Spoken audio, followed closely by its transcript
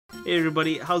Hey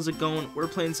everybody, how's it going? We're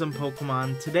playing some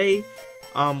Pokemon. Today,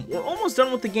 we're almost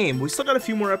done with the game. We still got a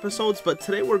few more episodes, but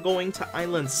today we're going to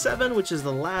Island 7, which is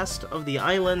the last of the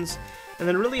islands. And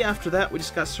then really after that, we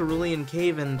just got Cerulean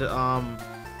Cave and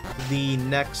the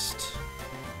next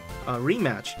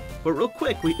rematch. But real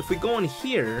quick, if we go in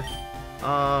here,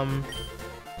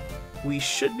 we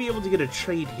should be able to get a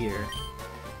trade here.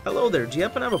 Hello there, do you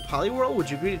happen to have a Poliwhirl?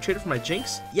 Would you agree to trade it for my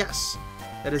Jinx? Yes!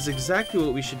 That is exactly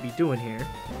what we should be doing here.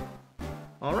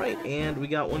 Alright, and we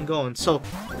got one going. So,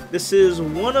 this is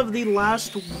one of the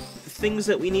last things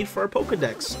that we need for our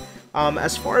Pokedex.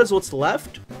 As far as what's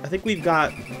left, I think we've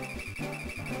got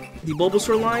the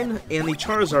Bulbasaur line and the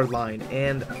Charizard line,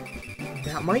 and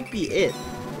that might be it.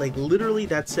 Like, literally,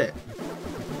 that's it.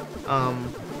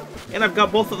 And I've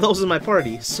got both of those in my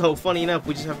party, so funny enough,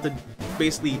 we just have to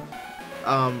basically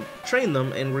train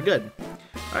them, and we're good.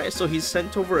 Alright, so he's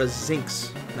sent over a Zinx.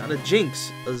 Not a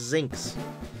Jinx, a Zinx.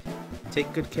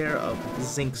 Take good care of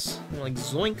Zinx. Like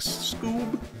Zoinks,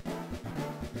 Scoob.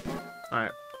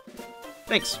 Alright.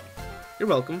 Thanks. You're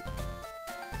welcome.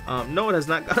 No, it has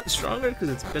not gotten stronger because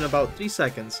it's been about 3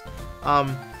 seconds.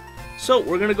 So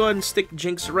we're gonna go ahead and stick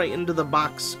Jinx right into the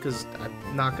box because I'm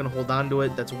not gonna hold on to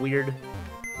it. That's weird.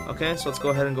 Okay, so let's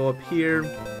go ahead and go up here.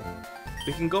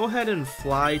 We can go ahead and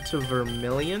fly to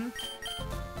Vermilion.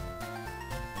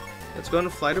 Let's go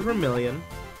ahead and fly to Vermilion.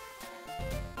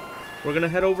 We're gonna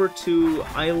head over to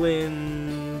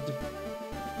Island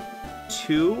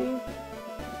 2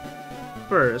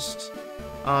 first,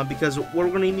 because what we're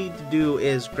gonna need to do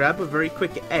is grab a very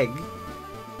quick egg.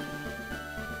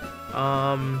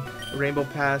 Rainbow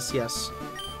Pass, yes.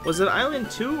 Was it Island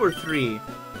 2 or 3?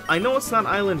 I know it's not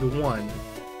Island 1.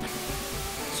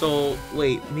 So,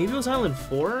 wait, maybe it was Island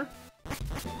 4?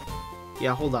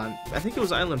 Yeah, hold on. I think it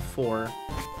was Island 4.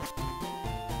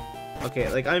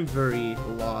 Okay, like, I'm very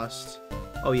lost.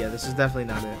 Oh yeah, this is definitely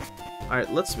not it.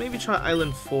 Alright, let's maybe try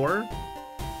Island 4.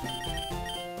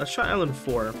 Let's try Island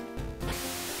 4.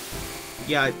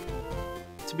 Yeah,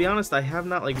 to be honest, I have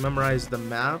not, like, memorized the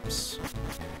maps.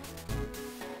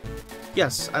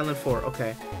 Yes, Island 4,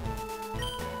 okay.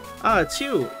 Ah, it's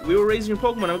you! We were raising your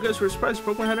Pokemon. I guess we were surprised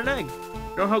your Pokemon had an egg.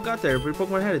 I don't know how it got there, but your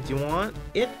Pokemon had it. Do you want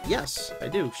it? Yes, I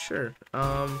do, sure.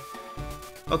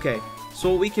 Okay,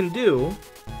 so what we can do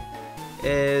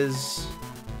is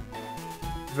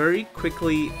very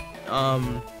quickly,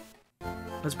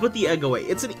 let's put the egg away.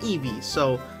 It's an Eevee,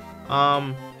 so,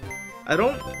 I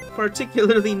don't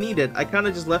particularly need it. I kind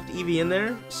of just left Eevee in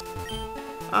there.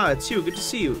 Ah, it's you. Good to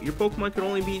see you. Your Pokemon can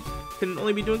only be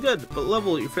doing good, but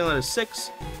level, your Fairyland is 6,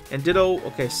 and Ditto,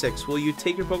 okay, 6. Will you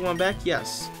take your Pokemon back?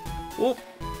 Yes. Well,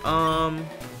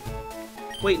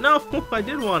 wait, no, I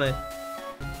did want it.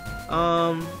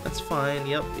 That's fine.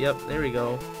 Yep, there we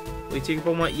go. Will you take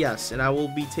your Pokemon? Yes, and I will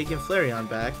be taking Flareon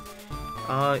back.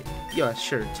 Yeah,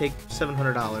 sure. Take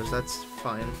 $700. That's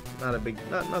fine. Not that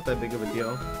big of a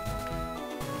deal.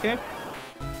 Okay.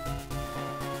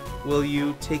 Will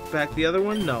you take back the other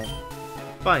one? No.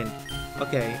 Fine.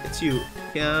 Okay, it's you.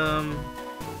 Can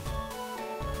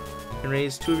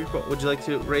raise 2 of your Pokemon. Would you like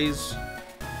to raise?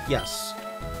 Yes.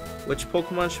 Which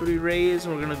Pokemon should we raise?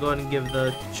 We're gonna go ahead and give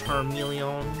the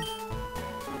Charmeleon.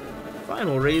 Fine,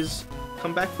 we'll raise.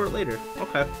 Come back for it later.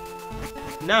 Okay.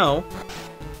 Now,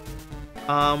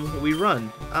 we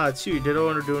run. Ah, it's you. Ditto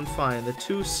and are doing fine. The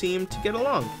two seem to get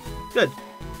along. Good.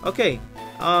 Okay.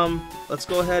 Let's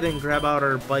go ahead and grab out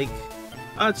our bike.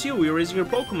 Ah, it's you. We were raising your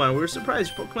Pokemon. We were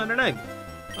surprised. Your Pokemon had an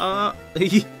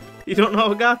egg. You don't know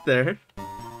how it got there.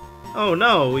 Oh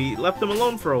no, we left them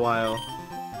alone for a while.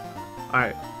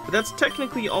 Alright, but that's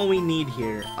technically all we need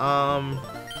here.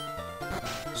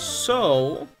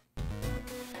 So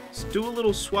let's do a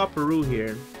little swapperoo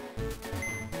here.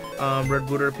 Red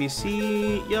Booter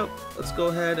PC, yep, let's go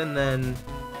ahead and then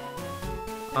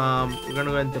we're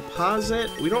gonna go ahead and deposit.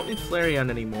 We don't need Flareon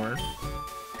anymore.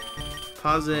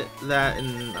 Deposit that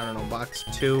in, I don't know, box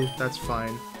 2, that's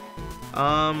fine.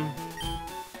 And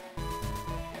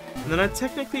then I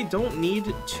technically don't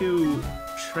need to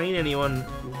train anyone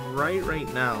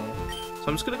right now. So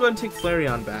I'm just gonna go ahead and take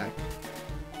Flareon back.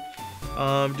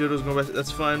 Dodo's going back.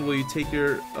 That's fine. Will you take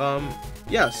your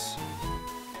yes.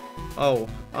 Oh,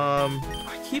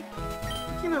 I keep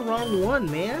picking the wrong one,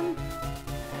 man.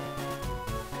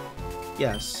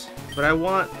 Yes, but I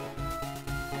want,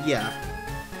 yeah,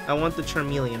 I want the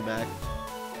Charmeleon back.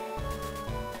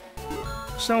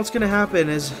 So now what's gonna happen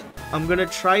is I'm gonna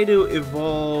try to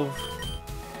evolve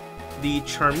the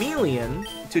Charmeleon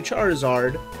to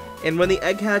Charizard, and when the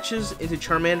egg hatches into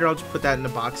Charmander, I'll just put that in the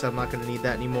box. I'm not gonna need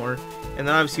that anymore. And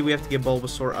then obviously we have to get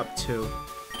Bulbasaur up too.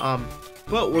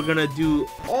 But we're gonna do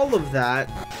all of that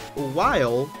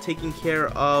while taking care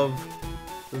of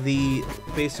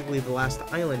basically the last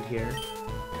island here.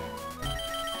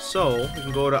 So we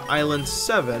can go to Island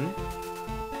 7.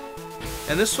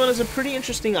 And this one is a pretty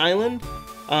interesting island.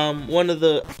 One of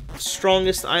the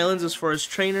strongest islands as far as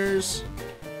trainers.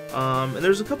 And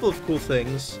there's a couple of cool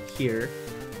things here.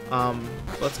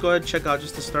 Let's go ahead and check out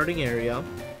just the starting area.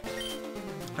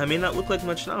 I may not look like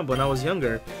much now, but when I was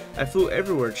younger, I flew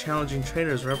everywhere, challenging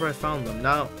trainers wherever I found them.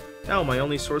 Now my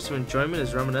only source of enjoyment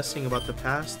is reminiscing about the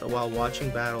past while watching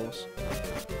battles.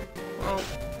 Well,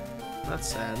 that's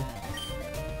sad.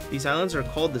 These islands are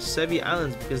called the Sevi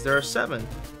Islands because there are 7,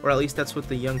 or at least that's what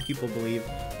the young people believe.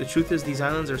 The truth is these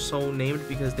islands are so named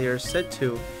because they are said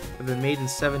to have been made in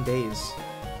 7 days.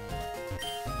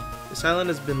 This island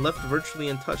has been left virtually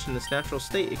untouched in its natural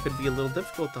state. It could be a little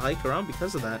difficult to hike around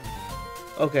because of that.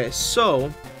 Okay,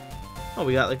 so... Oh,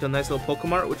 we got like a nice little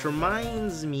Pokemon, which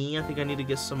reminds me, I think I need to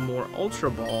get some more Ultra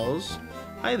Balls.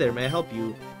 Hi there, may I help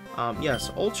you?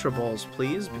 Yes, Ultra Balls,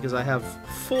 please, because I have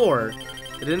 4.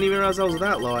 I didn't even realize I was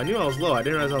that low. I knew I was low, I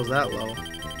didn't realize I was that low.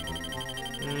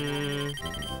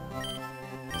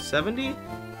 70?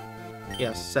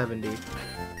 Yes, 70.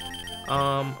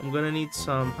 I'm gonna need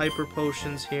some Hyper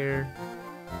Potions here.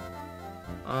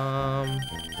 About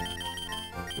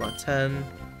 10.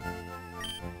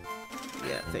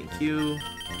 Yeah, thank you.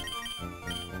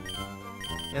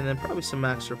 And then probably some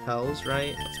Max Repels,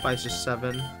 right? Let's buy just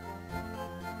 7.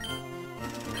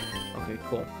 Okay,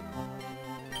 cool.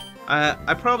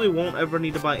 I probably won't ever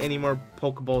need to buy any more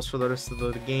Pokeballs for the rest of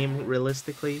the game,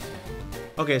 realistically.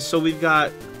 Okay, so we've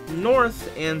got North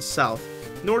and South.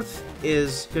 North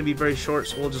is going to be very short,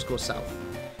 so we'll just go South.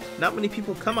 Not many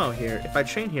people come out here. If I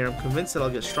train here, I'm convinced that I'll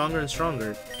get stronger and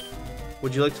stronger.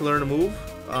 Would you like to learn a move?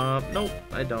 Nope,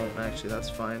 I don't, actually, that's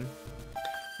fine.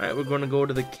 Alright, we're going to go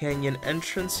to the canyon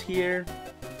entrance here.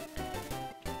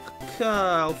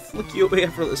 I'll flick you away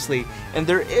effortlessly. And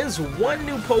there is one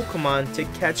new Pokemon to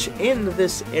catch in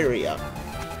this area.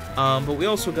 But we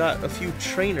also got a few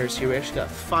trainers here. We actually got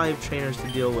 5 trainers to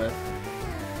deal with.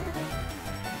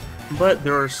 But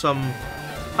there are some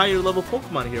higher level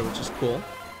Pokemon here, which is cool.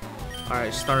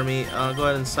 Alright, Starmie, go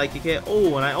ahead and Psychic it.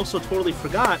 Oh, and I also totally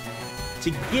forgot to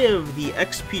give the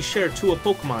XP share to a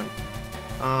Pokemon.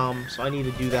 So I need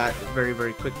to do that very,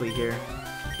 very quickly here.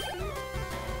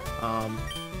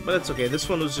 But it's okay. This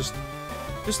one was just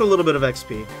a little bit of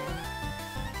XP.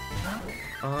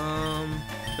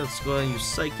 Let's go ahead and use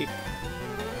Psychic.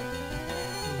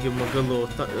 Give him a good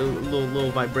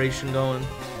little vibration going.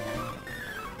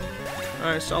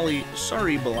 Alright,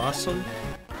 sorry, Blossom.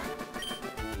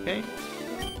 Okay.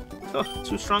 Oh,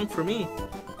 too strong for me.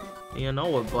 You know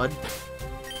what, bud.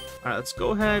 Alright, let's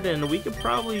go ahead and we could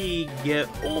probably get...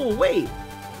 Oh, wait!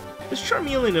 This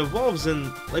Charmeleon evolves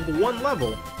in, like, 1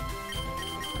 level.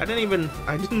 I didn't even,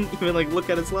 like, look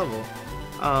at its level.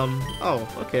 Oh,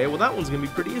 okay. Well, that one's gonna be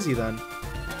pretty easy, then.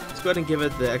 Let's go ahead and give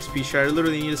it the XP share. I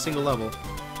literally need a single level.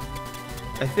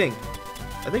 I think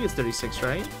it's 36,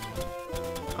 right?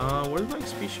 Where's my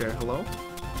XP share? Hello?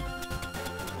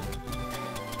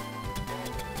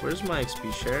 Where's my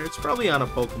XP share? It's probably on a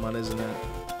Pokemon, isn't it?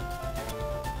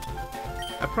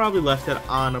 I probably left it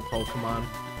on a Pokemon.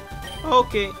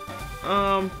 Okay.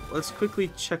 Let's quickly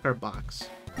check our box.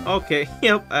 Okay,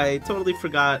 yep, I totally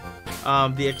forgot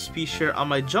the XP share on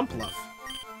my Jumpluff.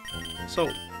 So,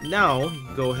 now,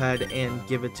 go ahead and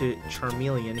give it to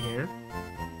Charmeleon here.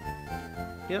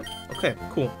 Yep, okay,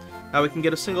 cool. Now we can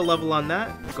get a single level on that.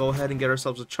 Go ahead and get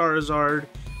ourselves a Charizard.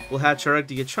 We'll hatch our egg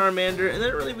to get Charmander, and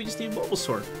then really we just need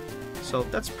Bulbasaur. So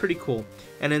that's pretty cool.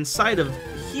 And inside of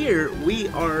here, we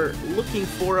are looking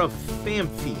for a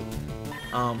Phanpy.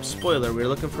 Spoiler, we're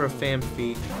looking for a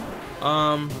Phanpy.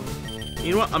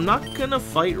 You know what, I'm not gonna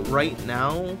fight right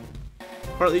now.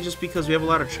 Partly just because we have a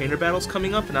lot of trainer battles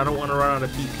coming up, and I don't want to run out of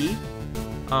PP.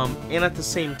 And at the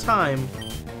same time,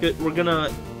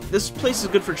 this place is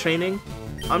good for training.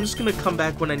 I'm just gonna come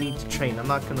back when I need to train. I'm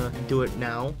not gonna do it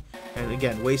now. And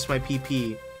again, waste my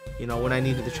PP, you know, when I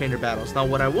needed the trainer battles. Now,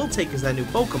 what I will take is that new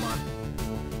Pokemon.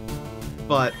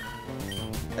 But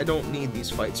I don't need these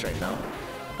fights right now.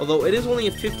 Although it is only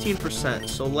a 15%,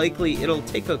 so likely it'll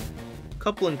take a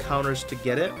couple encounters to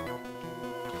get it.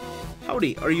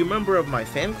 Howdy, are you a member of my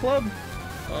fan club?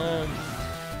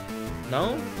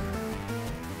 No?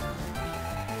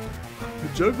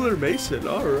 Juggler Mason,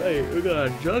 alright, we got a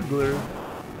Juggler.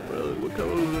 Look a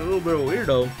little bit of a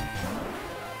weirdo.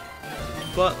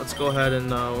 But let's go ahead and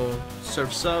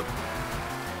surfs up.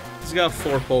 He's got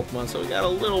 4 Pokemon, so we got a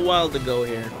little while to go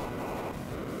here.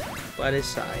 But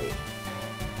it's alright.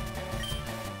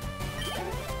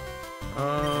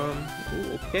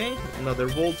 Ooh, okay, another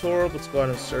Voltorb. Let's go ahead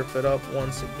and surf it up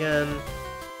once again.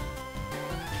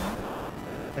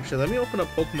 Actually, let me open up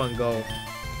Pokemon Go.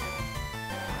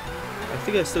 I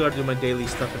think I still gotta do my daily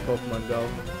stuff in Pokemon Go.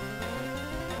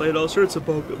 Played all sorts of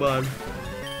Pokemon.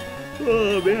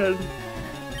 Oh, man.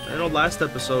 I know last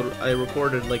episode I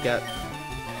recorded like at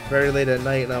very late at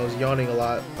night and I was yawning a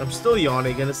lot. I'm still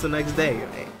yawning and it's the next day.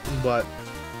 But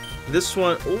this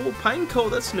one, oh, Pineco,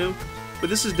 that's new. But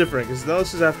this is different because now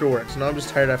this is after work. So now I'm just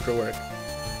tired after work.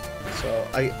 So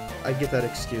I get that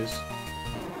excuse.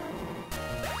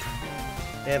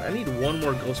 And I need one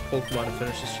more Ghost Pokemon to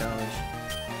finish this challenge.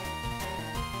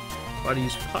 Why to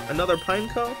use another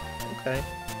Pineco? Okay.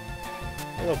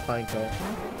 I love Pineco.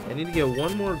 I need to get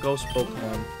one more Ghost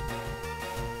Pokemon.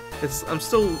 I'm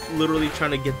still literally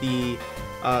trying to get the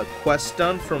quest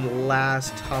done from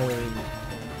last Halloween.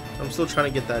 I'm still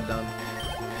trying to get that done.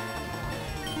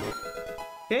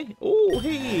 Okay. Oh,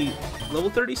 hey,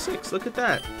 level 36. Look at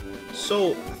that.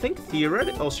 So I think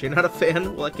theoretically, oh, so you're not a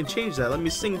fan? Well, I can change that. Let me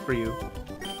sing for you.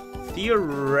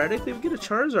 Theoretically, we get a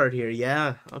Charizard here.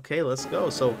 Yeah. Okay, let's go.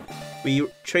 So we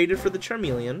traded for the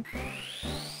Charmeleon.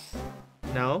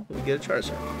 Now we get a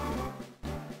Charizard.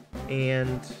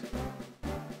 And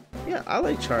yeah, I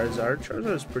like Charizard.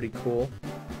 Charizard is pretty cool.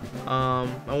 I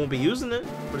won't be using it,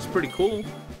 but it's pretty cool.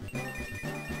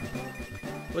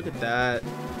 Look at that.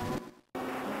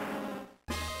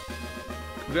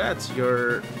 Congrats,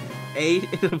 you're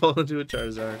 8 and evolved into a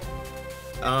Charizard.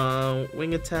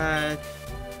 Wing attack.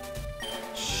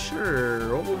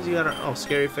 Sure. What moves you got? Oh,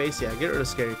 Scary Face. Yeah, get rid of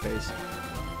Scary Face.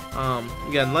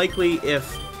 Again, likely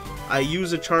if I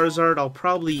use a Charizard, I'll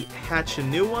probably hatch a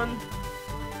new one.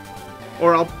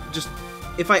 Or I'll just,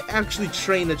 if I actually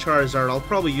train a Charizard, I'll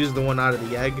probably use the one out of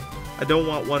the egg. I don't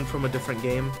want one from a different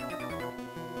game.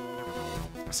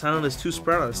 Silent is too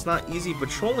spread out. It's not easy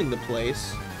patrolling the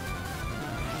place.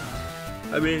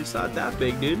 I mean, it's not that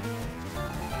big, dude.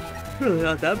 Really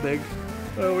not that big.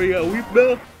 Oh, we got Weep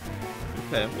Bell.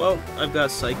 Okay, well, I've got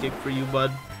Psychic for you,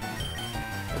 bud.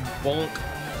 A bonk.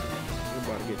 We're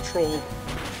about to get trolled.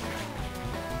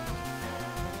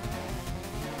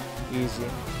 Easy.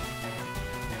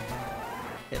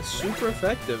 It's super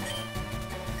effective.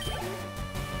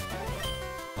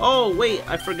 Oh, wait,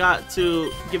 I forgot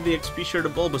to give the XP share to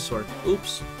Bulbasaur.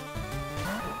 Oops.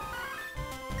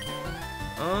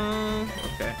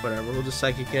 Okay, whatever. We'll just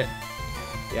Psychic it.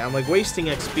 Yeah, I'm like wasting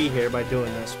XP here by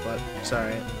doing this, but it's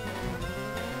alright.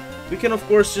 We can, of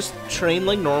course, just train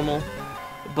like normal,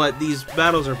 but these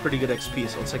battles are pretty good XP,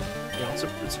 so it's like, you know,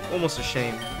 it's almost a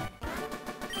shame.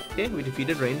 Okay, we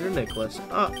defeated Ranger Nicholas.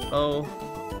 Uh-oh.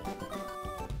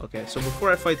 Okay, so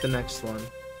before I fight the next one,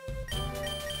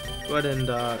 go ahead and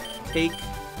take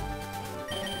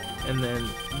and then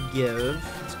give.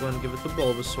 Let's go ahead and give it to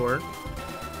Bulbasaur.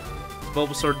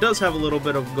 Bulbasaur does have a little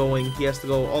bit of going. He has to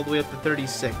go all the way up to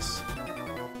 36.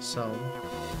 So,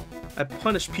 I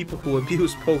punish people who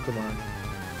abuse Pokemon.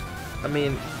 I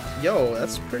mean, yo,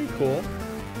 that's pretty cool.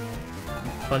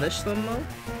 Punish them, though?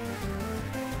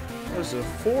 What is it,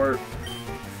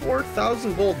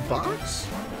 4,000 gold box?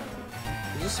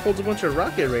 It just holds a bunch of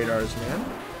rocket radars, man.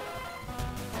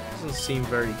 Doesn't seem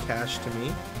very cash to me.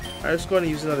 Alright, let's go ahead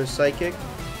and use another Psychic.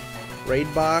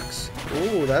 Raid box.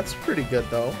 Ooh, that's pretty good,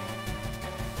 though.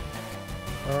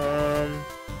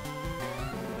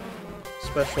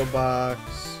 Special box.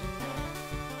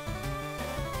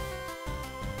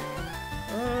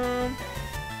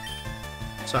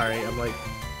 Sorry, I'm like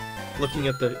looking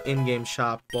at the in-game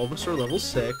shop. Bulbasaur level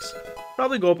 6.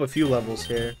 Probably go up a few levels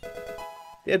here.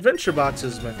 The adventure box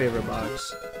is my favorite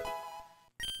box.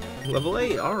 Level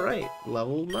 8, alright.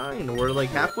 Level 9, we're like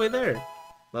halfway there.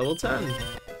 Level 10.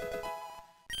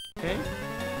 Okay.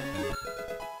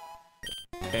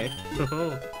 Okay.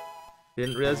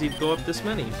 Didn't realize he'd go up this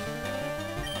many.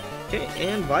 Okay,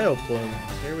 and Vileplume.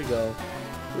 Here we go.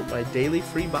 Ooh, my daily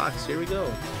free box. Here we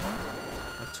go.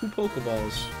 2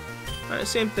 Pokeballs. Alright,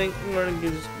 same thing. We're gonna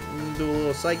just do a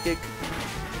little Psychic.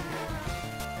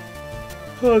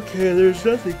 Okay, there's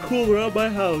nothing cool around my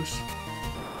house.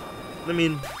 I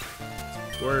mean,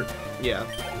 yeah.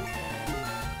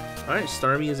 Alright,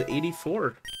 Starmie is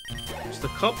 84. Just a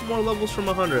couple more levels from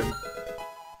 100.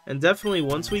 And definitely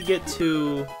once we get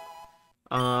to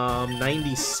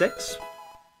 96,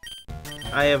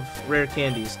 I have rare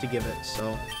candies to give it,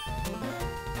 so.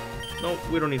 Nope,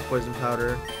 we don't need poison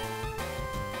powder.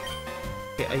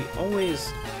 Okay, I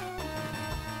always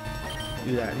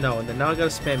do that. No, and then now I gotta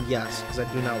spam yes, because I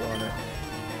do not want it.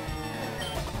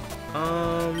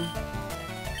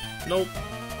 Nope.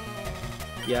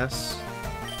 Yes.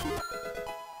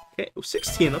 Okay,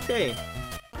 16, okay.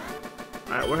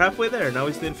 Alright, we're halfway there. Now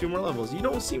we just need a few more levels. You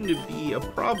don't seem to be a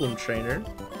problem, trainer.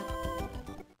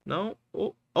 No?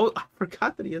 Oh, I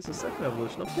forgot that he has a second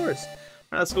evolution, of course.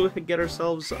 Alright, let's go ahead and get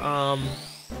ourselves, the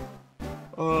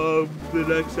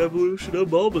next evolution of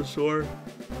Bulbasaur.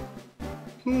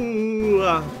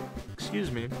 Ooh,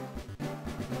 excuse me.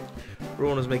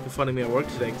 Everyone was making fun of me at work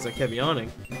today because I kept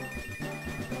yawning.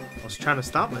 I was trying to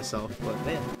stop myself, but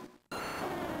man.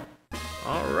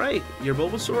 Alright, your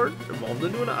Bulbasaur evolved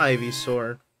into an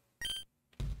Ivysaur.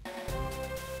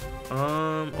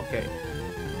 Okay.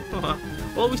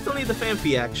 Well, we still need the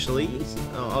Phanpy, actually.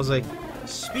 Oh, I was like,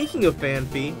 speaking of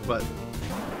Phanpy, but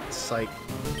it's like...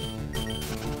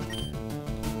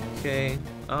 Okay.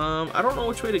 I don't know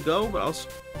which way to go, but I'll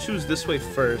choose this way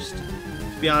first.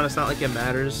 To be honest, not like it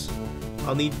matters.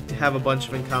 I'll need to have a bunch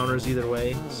of encounters either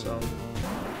way, so...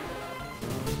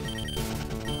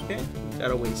 Okay,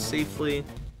 got away safely.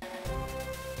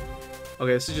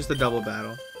 Okay, this is just a double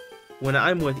battle. When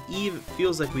I'm with Eve, it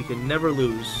feels like we can never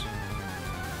lose.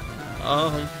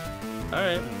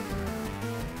 Alright.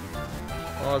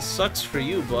 Well, it sucks for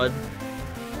you, bud.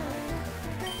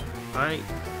 Alright,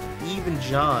 Eve and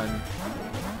John.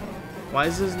 Why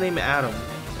is his name Adam?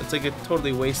 It's like a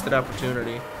totally wasted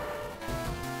opportunity.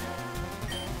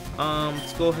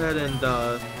 Let's go ahead and,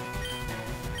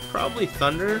 probably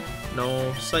Thunder?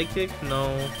 No. Psychic?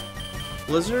 No.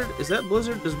 Blizzard? Is that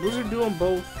Blizzard? Does Blizzard do them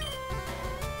both?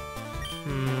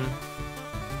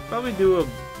 Probably do a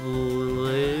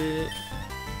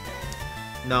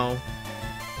No.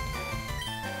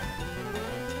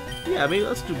 Yeah, maybe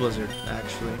let's do Blizzard,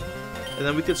 actually. And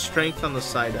then we could Strength on the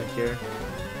side deck here.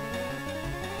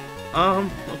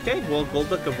 Okay, well,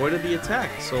 Golduck avoided the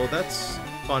attack, so that's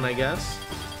fun, I guess.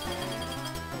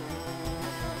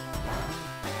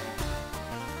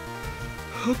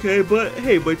 Okay, but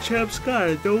hey, my champ's got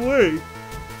it, don't worry.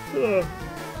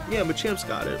 Yeah, my champ's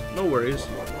got it, no worries.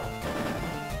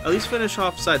 At least finish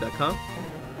off side deck, huh?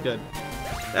 Good.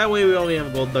 That way we only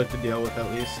have Golduck to deal with,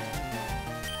 at least.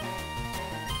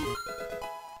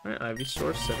 Alright,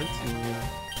 Ivysaur 17.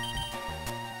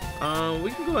 We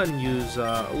can go ahead and use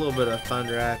a little bit of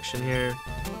Thunder action here.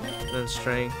 And then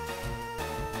Strength.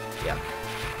 Yeah.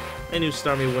 I knew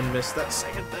Starmie wouldn't miss that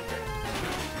second Thunder.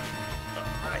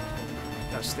 Alright.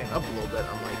 Gotta stand up a little bit.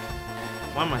 I'm like,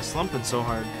 why am I slumping so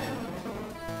hard?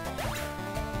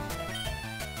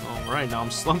 Alright, now I'm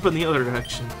slumping the other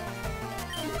direction.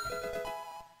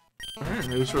 Alright,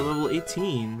 moves for level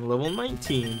 18. Level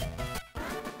 19.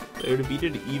 Player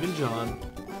defeated Eve and John.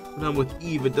 When I'm with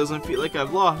Eve, it doesn't feel like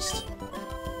I've lost.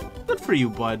 Good for you,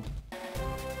 bud.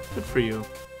 Good for you.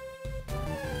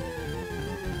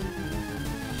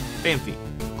 Phanpy.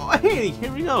 Oh, hey,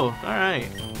 here we go. Alright.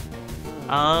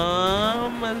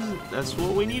 That's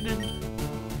what we needed.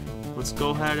 Let's go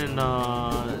ahead and,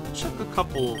 chuck a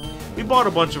couple. We bought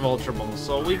a bunch of Ultra Balls,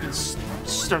 so we can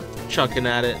start chucking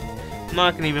at it. I'm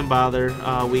not gonna even bother,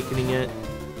 weakening it.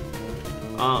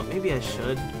 Maybe I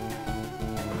should.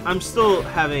 I'm still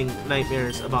having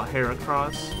nightmares about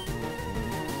Heracross.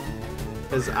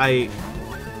 Because I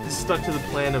stuck to the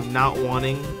plan of not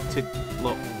wanting to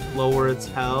lower its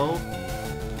health.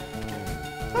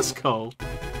 Let's go.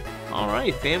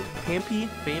 Alright, Phanpy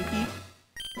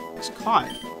is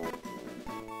caught.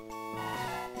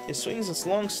 It swings its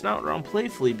long snout around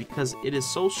playfully because it is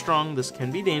so strong this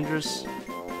can be dangerous.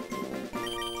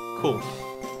 Cool.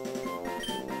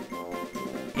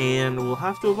 And we'll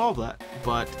have to evolve that,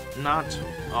 but not...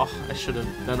 Oh, I should have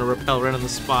done a repel right on the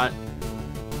spot.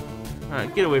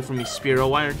 Alright, get away from me, Spearow.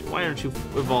 Why aren't you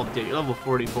evolved yet? You're level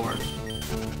 44.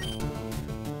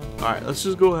 Alright, let's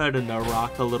just go ahead and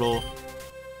rock a little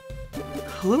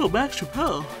max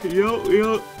repel. Yo, we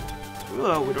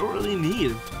don't really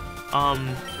need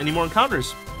any more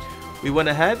encounters. We went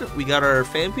ahead, we got our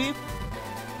Phanpy,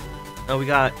 and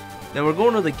now we're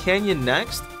going to the canyon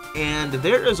next, and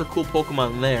there is a cool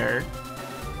Pokemon there,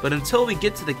 but until we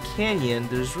get to the canyon,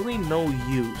 there's really no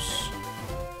use.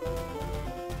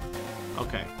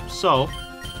 Okay, so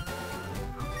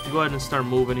go ahead and start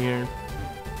moving here.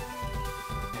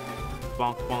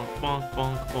 Bonk, bonk, bonk,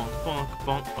 bonk, bonk, bonk,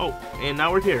 bonk. Oh, and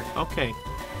now we're here. Okay.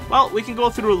 Well, we can go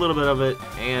through a little bit of it,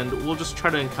 and we'll just try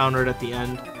to encounter it at the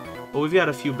end. But we've got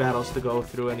a few battles to go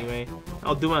through anyway.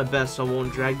 I'll do my best so I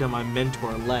won't drag down my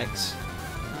mentor, Lex.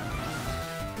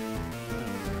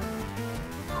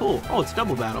 Cool. Oh, it's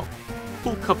double battle.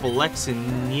 Cool couple, Lex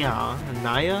and Nia.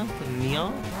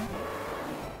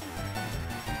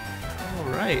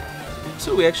 Alright.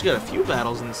 So we actually got a few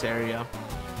battles in this area.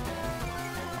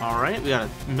 Alright, we got a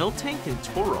Miltank and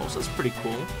Tauros. That's pretty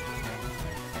cool.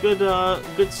 Good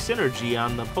synergy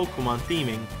on the Pokemon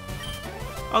theming.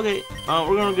 Okay,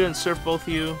 we're gonna go and surf both of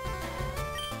you.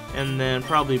 And then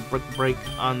probably Brick Break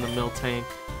on the Miltank.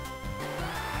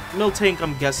 Miltank,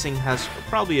 I'm guessing, has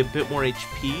probably a bit more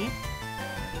HP.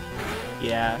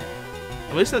 Yeah.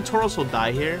 At least the Tauros will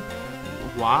die here.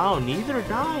 Wow, neither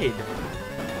died.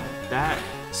 That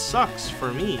sucks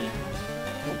for me.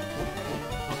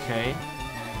 Okay.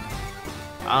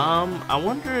 I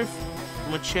wonder if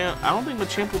Machamp... I don't think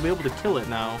Machamp will be able to kill it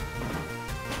now.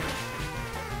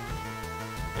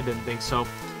 I didn't think so.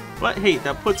 But hey,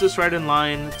 that puts us right in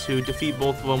line to defeat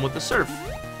both of them with the Surf.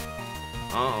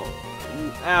 Oh,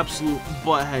 you absolute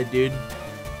butthead, dude.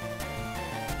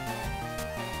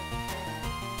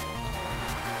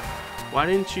 Why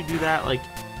didn't you do that, like,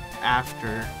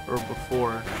 after or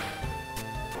before?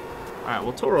 Alright,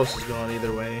 well, Tauros is going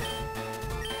either way.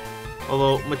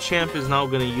 Although, Machamp is now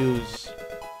going to use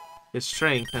his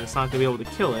strength, and it's not going to be able to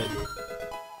kill it.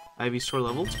 Ivysaur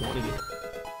level 20.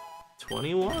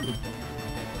 21.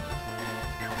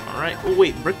 Alright, oh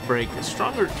wait, Brick Break is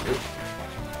stronger.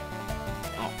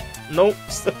 Oh, nope,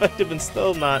 still effective and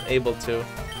still not able to.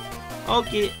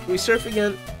 Okay, we surf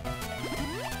again.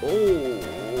 Oh,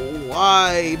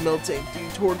 why, Miltank, do you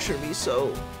torture me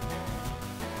so?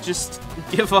 Just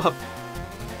give up.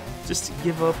 Just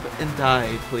give up and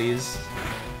die, please.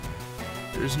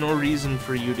 There's no reason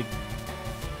for you to...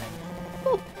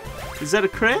 Oh, is that a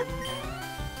crit?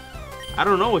 I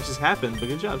don't know what just happened, but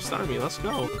good job, Starmie. Let's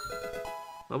go.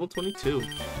 Level 22.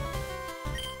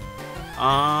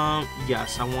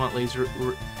 Yes, I want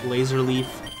Laser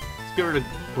Leaf. Let's get rid of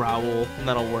Growl, and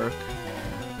that'll work.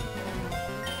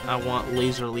 I want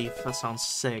Laser Leaf. That sounds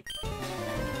sick.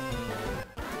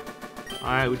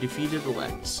 Alright, we defeated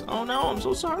Lex. Oh no, I'm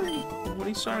so sorry. What are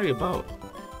you sorry about?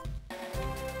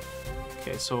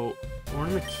 Okay, so we're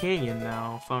in the canyon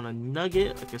now. Found a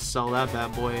nugget. I can sell that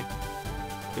bad boy.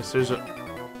 Guess there's a...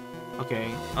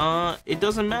 Okay, it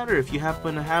doesn't matter if you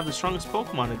happen to have the strongest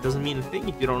Pokemon. It doesn't mean a thing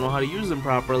if you don't know how to use them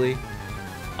properly.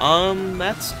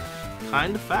 That's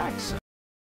kind of facts.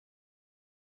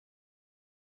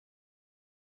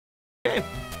 Okay,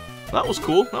 that was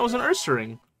cool. That was an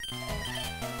Ursaring.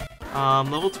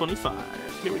 Level 25.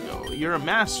 Here we go. You're a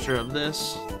master of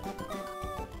this.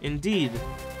 Indeed.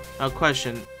 Now,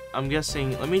 question. I'm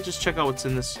guessing... Let me just check out what's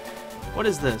in this. What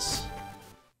is this?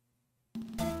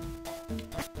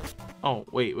 Oh,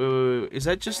 wait. Is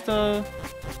that just a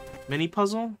mini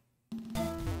puzzle?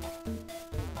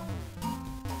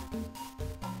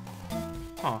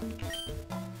 Huh.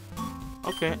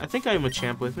 Okay, I think I have a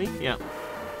Machamp with me. Yeah.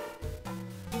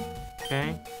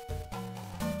 Okay.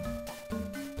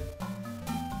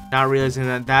 Not realizing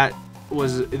that that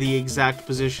was the exact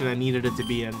position I needed it to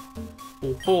be in.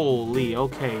 Oh, holy,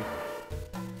 okay.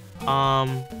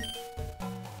 Alright,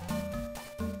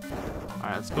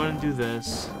 let's go ahead and do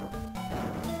this.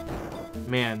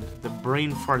 Man, the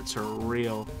brain farts are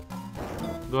real.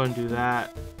 Go ahead and do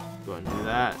that. Go ahead and do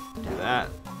that. Do that.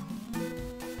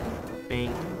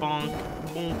 Bink, bonk,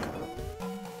 bonk.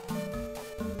 Go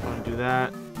ahead and do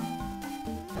that.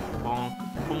 Bonk,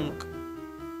 bonk.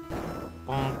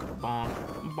 Bonk, bonk,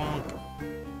 bonk.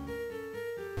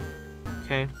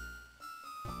 Okay.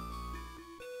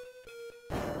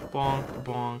 Bonk,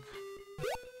 bonk.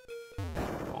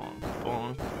 Bonk,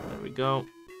 bonk. There we go.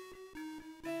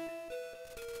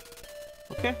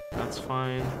 Okay, that's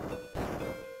fine.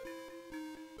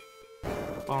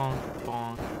 Bonk,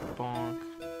 bonk, bonk.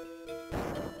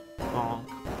 Bonk,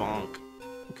 bonk.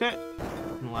 Okay,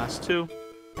 and the last two.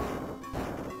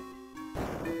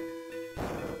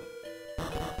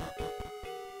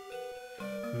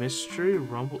 Mystery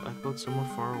rumble echoed somewhere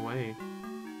far away.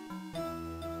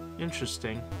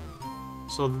 Interesting.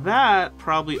 So that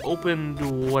probably opened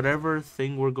whatever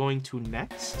thing we're going to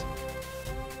next.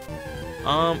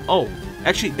 Oh,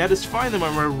 actually, that is fine that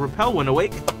my repel went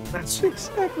away. That's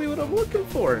exactly what I'm looking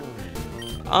for.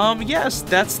 Yes,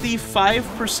 that's the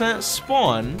 5%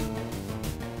 spawn.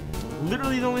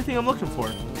 Literally the only thing I'm looking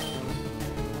for.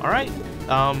 Alright,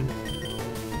 time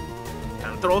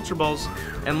to throw Ultra Balls.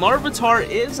 And Larvitar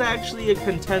is actually a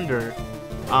contender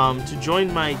to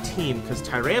join my team, because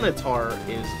Tyranitar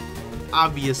is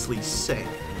obviously sick.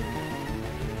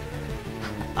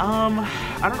 I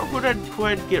don't know who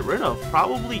I'd get rid of.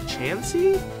 Probably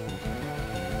Chansey?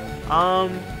 I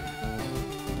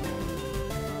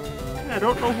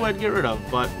don't know who I'd get rid of,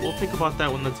 but we'll think about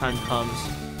that when the time comes.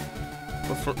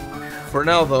 But for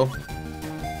now, though,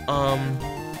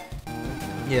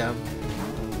 yeah.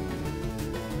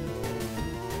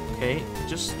 Okay,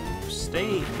 just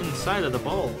stay inside of the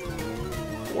ball.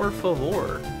 Por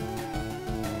favor.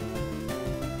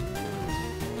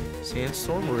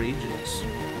 Sandstorm rages.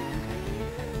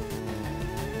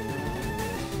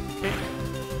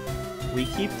 we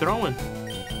keep throwing.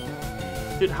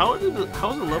 Dude, how is a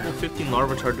level 15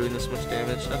 Larvitar doing this much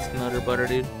damage? That's nutter butter,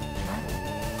 dude.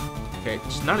 Okay,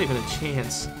 just not even a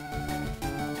chance.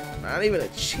 Not even a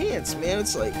chance, man.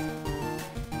 It's like,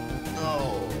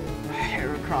 oh,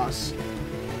 Heracross.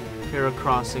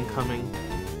 Heracross incoming.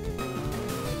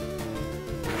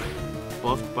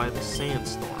 Buffed by the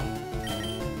sandstorm.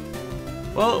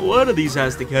 Well, one of these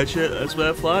has to catch it. That's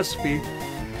my philosophy.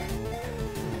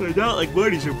 But not like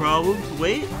Marty's a problem.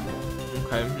 Wait.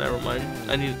 Okay, never mind.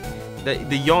 I need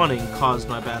the yawning caused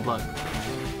my bad luck.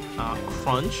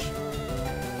 Crunch.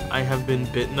 I have been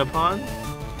bitten upon.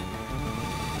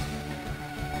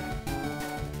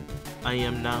 I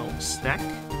am now Snack.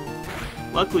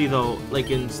 Luckily though, like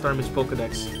in Starmie's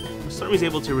Pokedex, Starmie's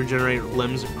able to regenerate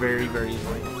limbs very, very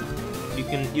easily.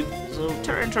 So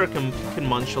Tyranitar can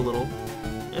munch a little.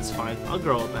 It's fine. I'll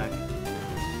grow it back.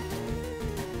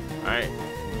 Alright.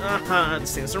 The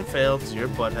sandstorm failed because you're a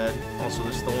butthead. Also,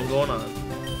 there's still one going on.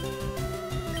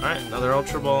 Alright, another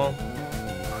Ultra Ball.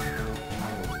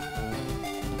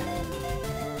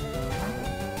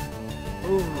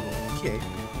 Ooh, okay.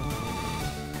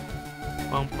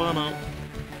 Bum bum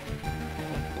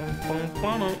bum bum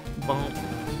bum bum.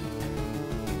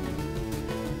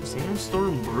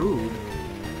 Sandstorm Brood.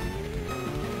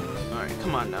 Alright,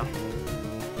 come on now.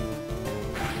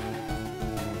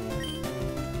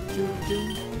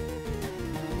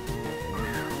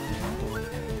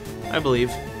 I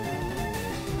believe.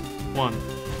 1.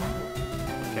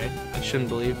 Okay, I shouldn't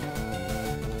believe.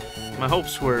 My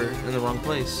hopes were in the wrong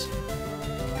place.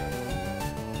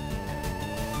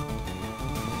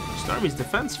 Starmie's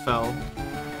defense fell.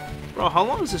 Bro, how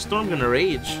long is the storm gonna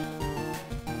rage?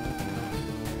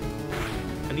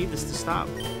 I need this to stop.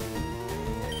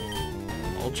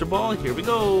 Ultra Ball, here we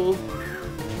go.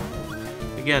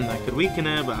 Again, I could weaken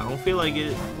it, but I don't feel like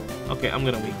it. Okay, I'm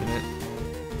gonna weaken it.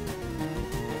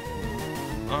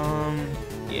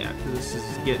 Yeah, because this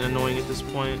is getting annoying at this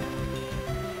point.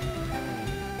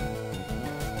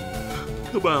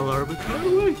 Come on, Larvitar,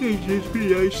 why can't you just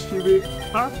be nice to me?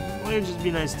 Huh? Why can't you just be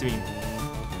nice to me?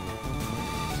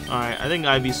 Alright, I think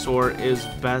Ivysaur is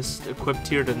best equipped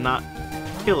here to not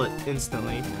kill it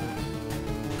instantly.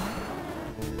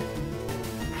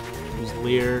 Use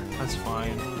Leer, that's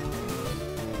fine.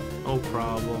 No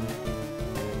problem.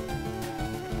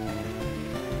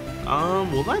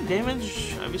 Will that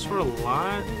damage Ivysaur a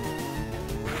lot?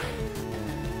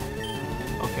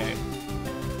 Okay.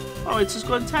 Oh, it's just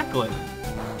going to tackle it.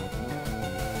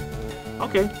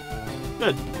 Okay.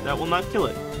 Good. That will not kill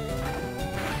it.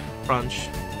 Crunch.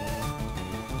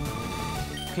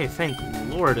 Okay, thank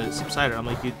Lord it subsided. I'm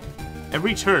like, dude,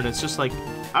 every turn it's just like,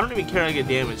 I don't even care I get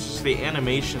damaged. It's just the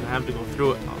animation, I have to go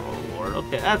through it. Oh, Lord.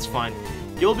 Okay, that's fine.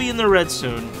 You'll be in the red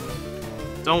soon.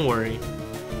 Don't worry.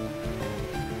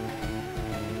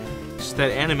 Just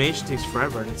that animation takes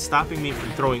forever, and it's stopping me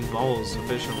from throwing balls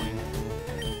efficiently.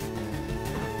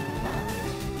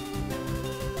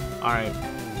 Alright.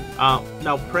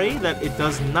 Now pray that it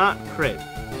does not crit.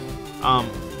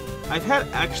 I've had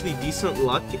actually decent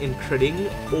luck in critting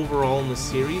overall in the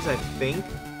series, I think.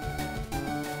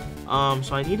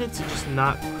 So I need it to just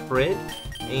not crit,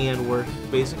 and we're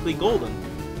basically golden.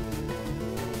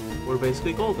 We're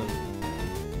basically golden.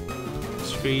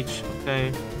 Screech,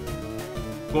 okay.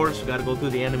 Of course, we gotta go through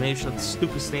the animation of the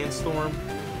stupid sandstorm.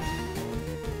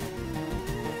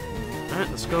 Alright,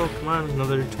 let's go. Come on,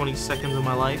 another 20 seconds of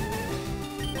my life.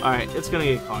 Alright, it's gonna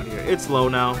get caught here. It's low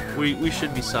now. We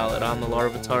should be solid on the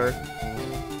Larvitar.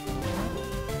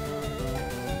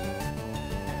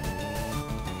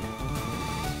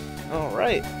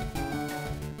 Alright.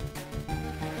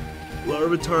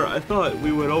 Larvitar, I thought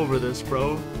we went over this,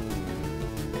 bro.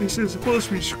 This is supposed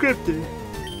to be scripted.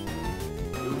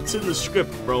 It's in the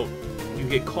script, bro. You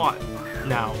get caught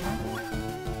now.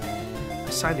 I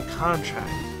signed a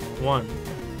contract. 1,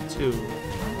 2.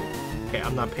 Okay,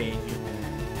 I'm not paying you.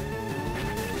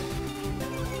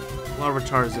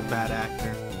 Larvitar is a bad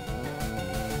actor.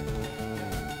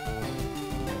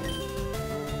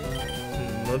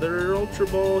 Another Ultra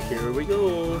Ball. Here we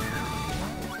go.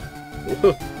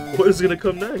 What is gonna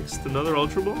come next? Another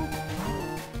Ultra Ball?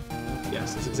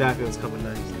 Yes, that's exactly what's coming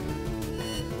next.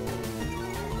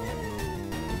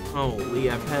 Holy,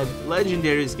 I've had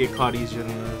legendaries get caught easier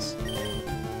than this.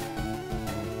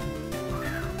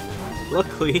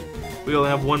 Luckily, we only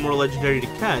have one more legendary to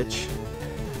catch.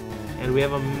 And we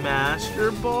have a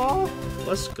Master Ball?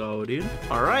 Let's go, dude.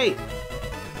 Alright.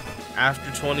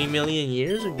 After 20 million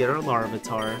years, we get our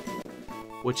Larvitar.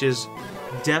 Which is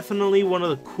definitely one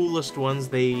of the coolest ones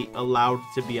they allowed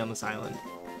to be on this island.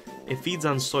 It feeds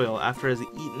on soil. After it has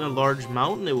eaten a large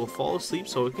mountain, it will fall asleep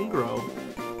so it can grow.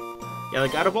 Yeah,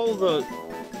 like out of all the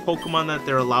Pokemon that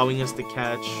they're allowing us to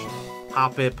catch,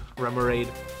 Hoppip, Remoraid,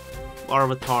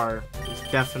 Larvitar is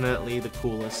definitely the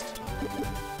coolest.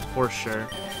 For sure.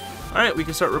 Alright, we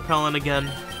can start repelling again.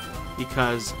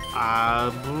 Because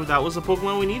that was the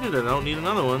Pokemon we needed, and I don't need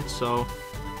another one, so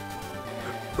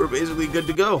we're basically good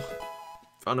to go.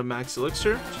 Found a Max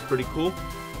Elixir, which is pretty cool.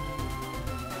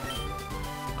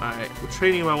 Alright, we're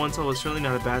trading by oneself is certainly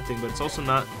not a bad thing, but it's also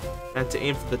not bad to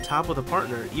aim for the top with a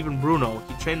partner. Even Bruno,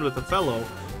 he trained with a fellow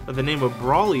by the name of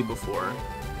Brawly before.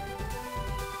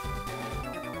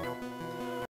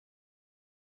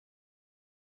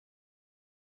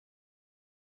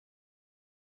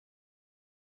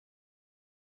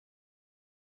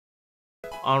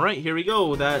 Alright, here we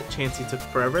go. That Chansey took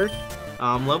forever.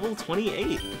 Level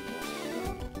 28.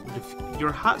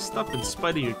 You're hot stuff in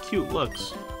spite of your cute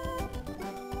looks.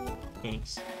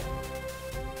 Thanks.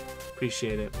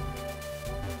 Appreciate it.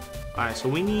 Alright, so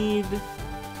we need to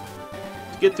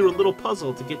get through a little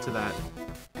puzzle to get to that.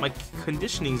 My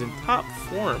conditioning's in top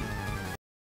form.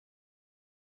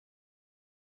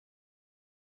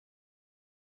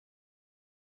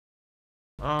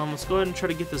 Let's go ahead and try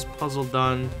to get this puzzle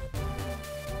done.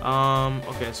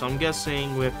 Okay, so I'm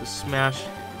guessing we have to smash.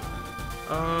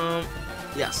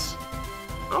 Yes.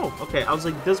 Oh, okay. I was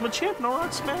like, does Machamp know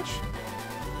Rock Smash?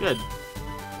 Good.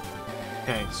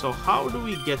 Okay, so how do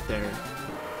we get there?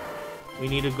 We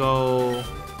need to go.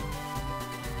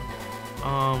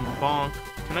 Bonk.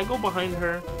 Can I go behind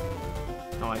her?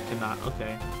 No, I cannot.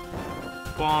 Okay.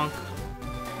 Bonk.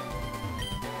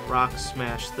 Rock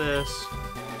Smash this.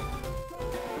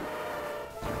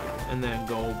 And then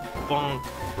go bonk,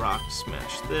 rock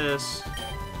smash this.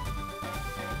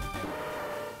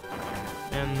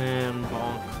 And then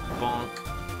bonk, bonk.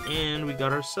 And we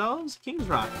got ourselves King's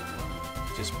Rock,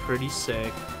 which is pretty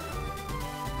sick.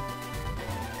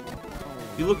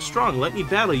 You look strong. Let me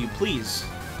battle you, please.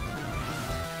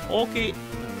 Okay.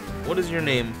 What is your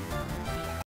name?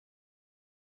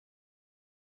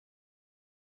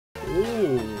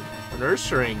 Ooh, a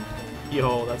nurse ring.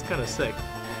 Yo, that's kind of sick.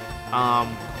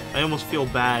 I almost feel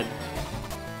bad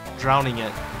drowning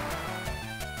it.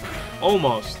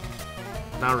 Almost.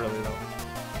 Not really, though.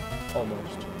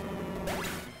 Almost.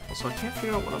 Also, I can't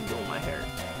figure out what I'm doing with my hair.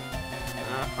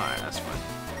 Alright, that's fine.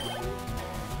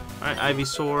 Alright,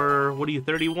 Ivysaur, what are you,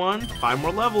 31? 5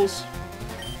 more levels.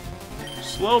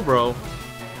 Slow, bro.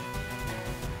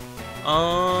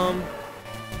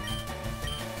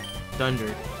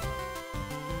 Dunder.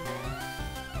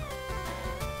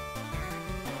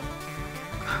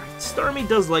 Starmie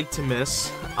does like to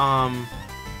miss,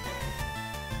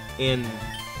 in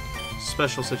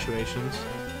special situations.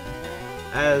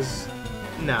 As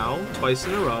now, twice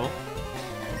in a row.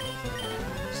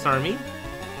 Starmie,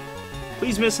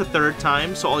 please miss a 3rd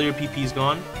time so all your PP's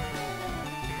gone.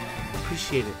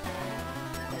 Appreciate it.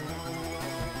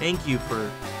 Thank you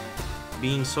for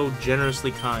being so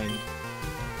generously kind.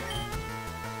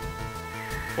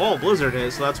 Oh, Blizzard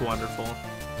is, so that's wonderful.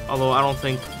 Although I don't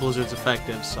think Blizzard's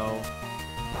effective, so...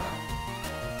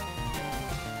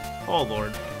 Oh,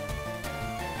 Lord.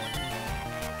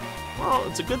 Well,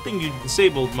 it's a good thing you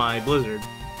disabled my Blizzard.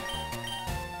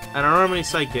 And I don't have any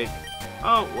Psychic.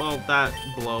 Oh, well, that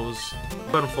blows.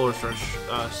 Go to full refresh,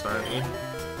 Starmie.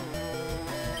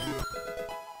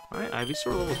 Alright,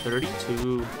 Ivysaur level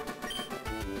 32.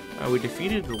 We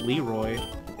defeated Leroy.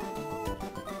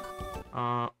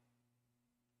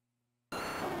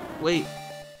 Wait.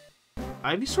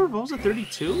 Ivysaur evolves at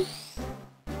 32?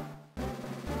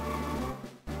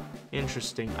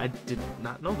 Interesting. I did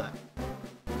not know that.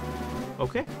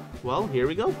 Okay. Well, here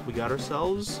we go. We got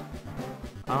ourselves...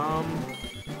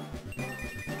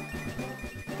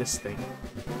 this thing.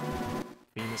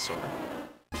 Venusaur.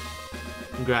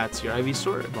 Congrats, your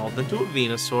Ivysaur evolved into a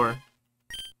Venusaur.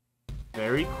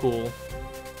 Very cool.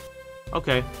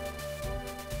 Okay.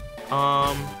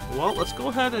 Well, let's go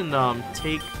ahead and,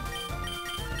 take...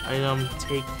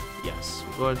 yes.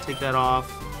 We'll go ahead and take that off.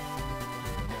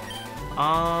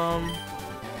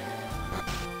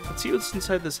 Let's see what's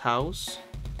inside this house.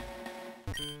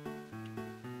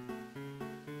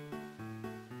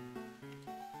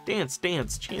 Dance,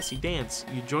 dance, Chansey, dance.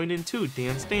 You joined in too.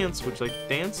 Dance, dance. Would you like to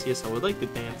dance? Yes, I would like to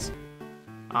dance.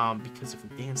 Because if we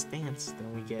dance,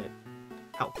 then we get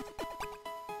health.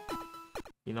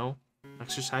 You know?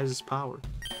 Exercise is power.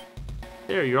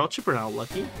 There, you're all chipper now,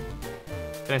 Lucky.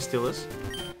 Can I steal this?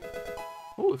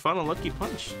 Oh, we found a Lucky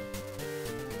Punch.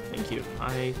 Thank you.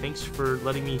 Thanks for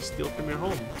letting me steal from your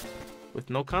home. With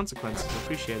no consequences. I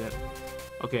appreciate it.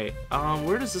 Okay,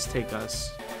 where does this take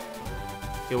us?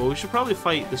 Okay, well, we should probably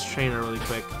fight this trainer really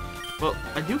quick. Well,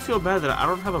 I do feel bad that I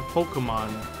don't have a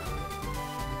Pokemon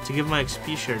to give my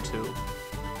XP share to.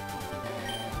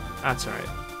 That's alright.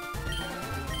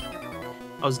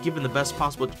 I was given the best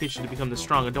possible education to become this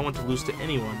strong. I don't want to lose to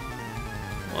anyone.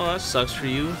 Well, that sucks for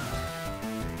you.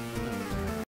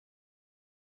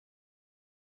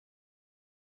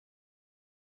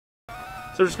 So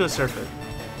we're just gonna surf it.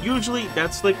 Usually,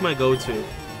 that's like my go-to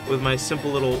with my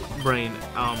simple little brain.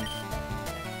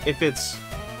 If it's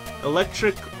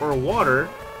electric or water,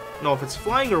 no, if it's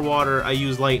flying or water, I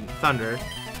use light and thunder.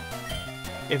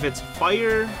 If it's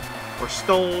fire or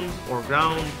stone or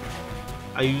ground,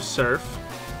 I use surf.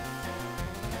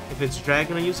 If it's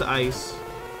dragon, I use ice.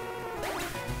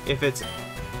 If it's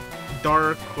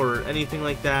dark or anything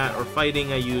like that, or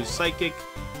fighting, I use psychic.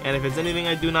 And if it's anything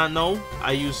I do not know,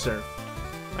 I use surf.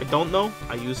 I don't know,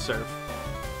 I use surf.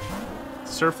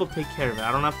 Surf will take care of it.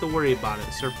 I don't have to worry about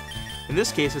it. Surf. In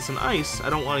this case, it's an ice. I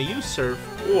don't want to use surf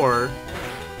or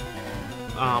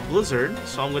blizzard,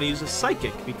 so I'm going to use a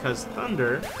psychic because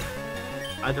thunder,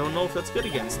 I don't know if that's good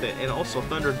against it. And also,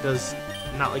 thunder does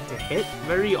not like to hit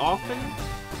very often,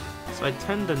 so I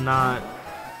tend to not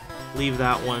leave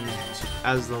that one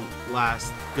as the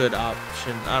last good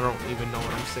option. I don't even know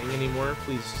what I'm saying anymore.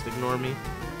 Please just ignore me.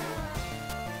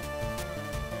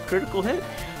 Critical hit.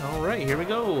 Alright, here we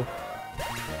go.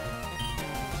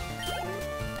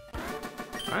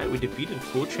 Alright, we defeated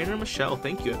Cool Trainer Michelle.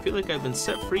 Thank you. I feel like I've been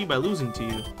set free by losing to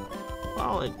you.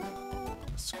 Well,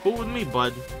 it's cool with me,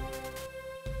 bud.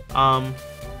 I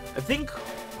think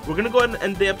we're gonna go ahead and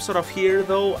end the episode off here,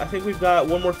 though. I think we've got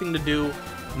one more thing to do.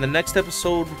 In the next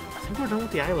episode, I think we're done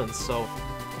with the islands, so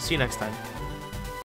I'll see you next time.